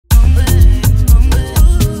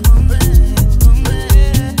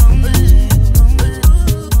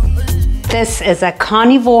This is a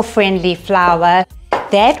carnivore friendly flour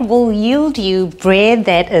that will yield you bread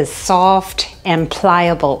that is soft and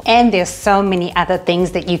pliable, and there's so many other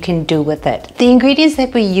things that you can do with it. The ingredients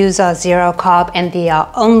that we use are zero carb, and there are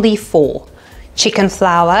only 4: chicken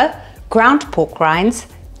flour, ground pork rinds,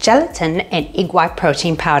 gelatin, and egg white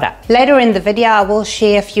protein powder. Later in the video, I will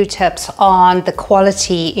share a few tips on the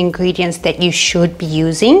quality ingredients that you should be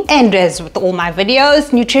using. And as with all my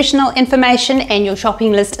videos, nutritional information and your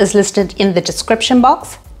shopping list is listed in the description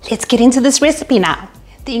box. Let's get into this recipe now.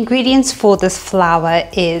 The ingredients for this flour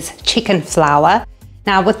is chicken flour.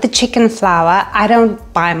 Now with the chicken flour, I don't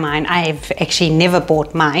buy mine. I've actually never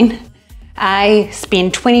bought mine. I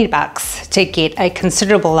spend 20 bucks to get a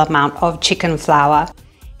considerable amount of chicken flour,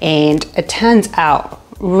 and it turns out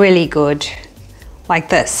really good like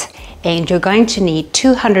this. And you're going to need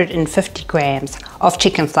 250 grams of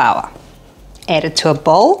chicken flour. Add it to a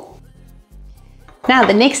bowl. Now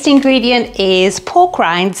the next ingredient is pork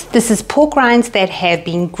rinds. This is pork rinds that have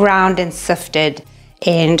been ground and sifted,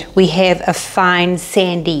 and we have a fine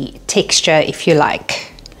sandy texture if you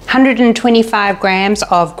like. 125 grams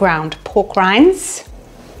of ground pork rinds.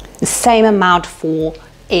 The same amount for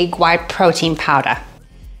egg white protein powder.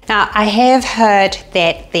 Now, I have heard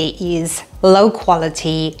that there is low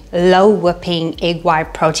quality, low whipping egg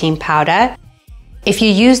white protein powder. If you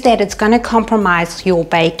use that, it's going to compromise your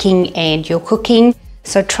baking and your cooking.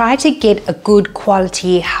 So try to get a good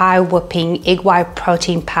quality, high whipping egg white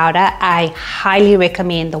protein powder. I highly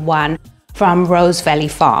recommend the one from Rose Valley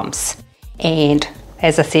Farms. And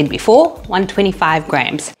as I said before, 125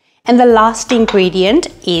 grams. And the last ingredient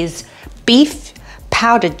is beef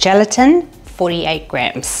powdered gelatin, 48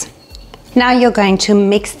 grams. Now you're going to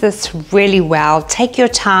mix this really well. Take your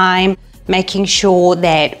time, making sure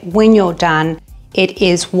that when you're done, it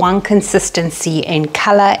is one consistency in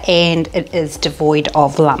color and it is devoid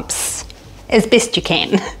of lumps, as best you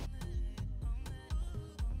can.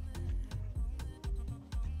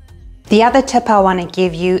 The other tip I want to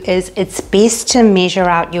give you is it's best to measure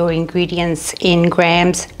out your ingredients in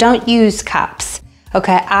grams. Don't use cups.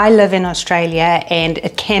 Okay, I live in Australia and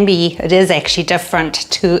it is actually different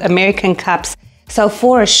to American cups. So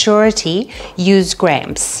for a surety, use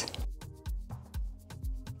grams.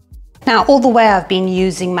 Now all the way I've been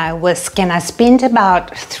using my whisk, and I spent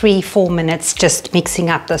about 3-4 minutes just mixing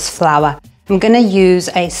up this flour. I'm going to use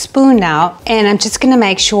a spoon now, and I'm just going to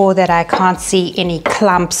make sure that I can't see any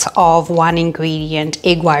clumps of one ingredient,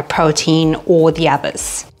 egg white protein, or the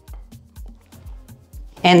others.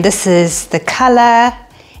 And this is the color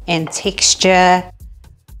and texture.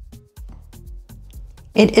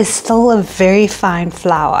 It is still a very fine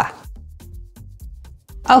flour.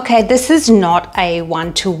 Okay, this is not a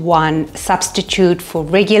one-to-one substitute for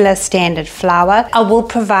regular standard flour. I will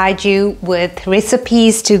provide you with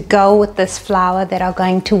recipes to go with this flour that are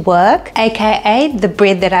going to work, aka the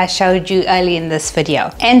bread that I showed you early in this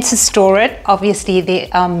video. And to store it, obviously there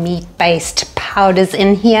are meat-based powders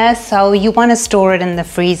in here, so you want to store it in the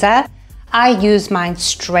freezer. I use mine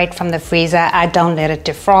straight from the freezer. I don't let it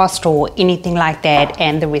defrost or anything like that,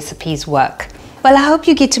 and the recipes work. Well, I hope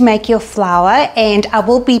you get to make your flour, and I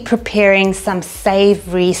will be preparing some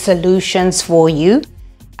savory solutions for you.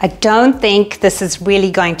 I don't think this is really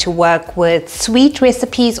going to work with sweet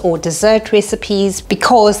recipes or dessert recipes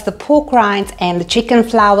because the pork rinds and the chicken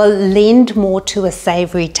flour lend more to a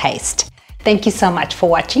savory taste. Thank you so much for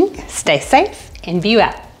watching. Stay safe and be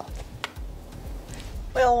well.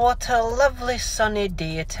 Well, what a lovely sunny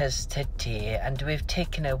day it is today, and we've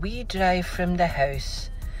taken a wee drive from the house.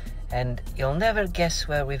 And you'll never guess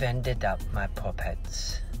where we've ended up, my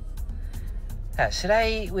poppets. That's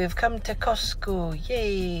right, we've come to Costco,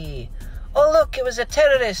 yay! Oh look, it was a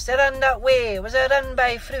terrorist, they ran that way, it was a run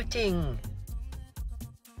by fruiting.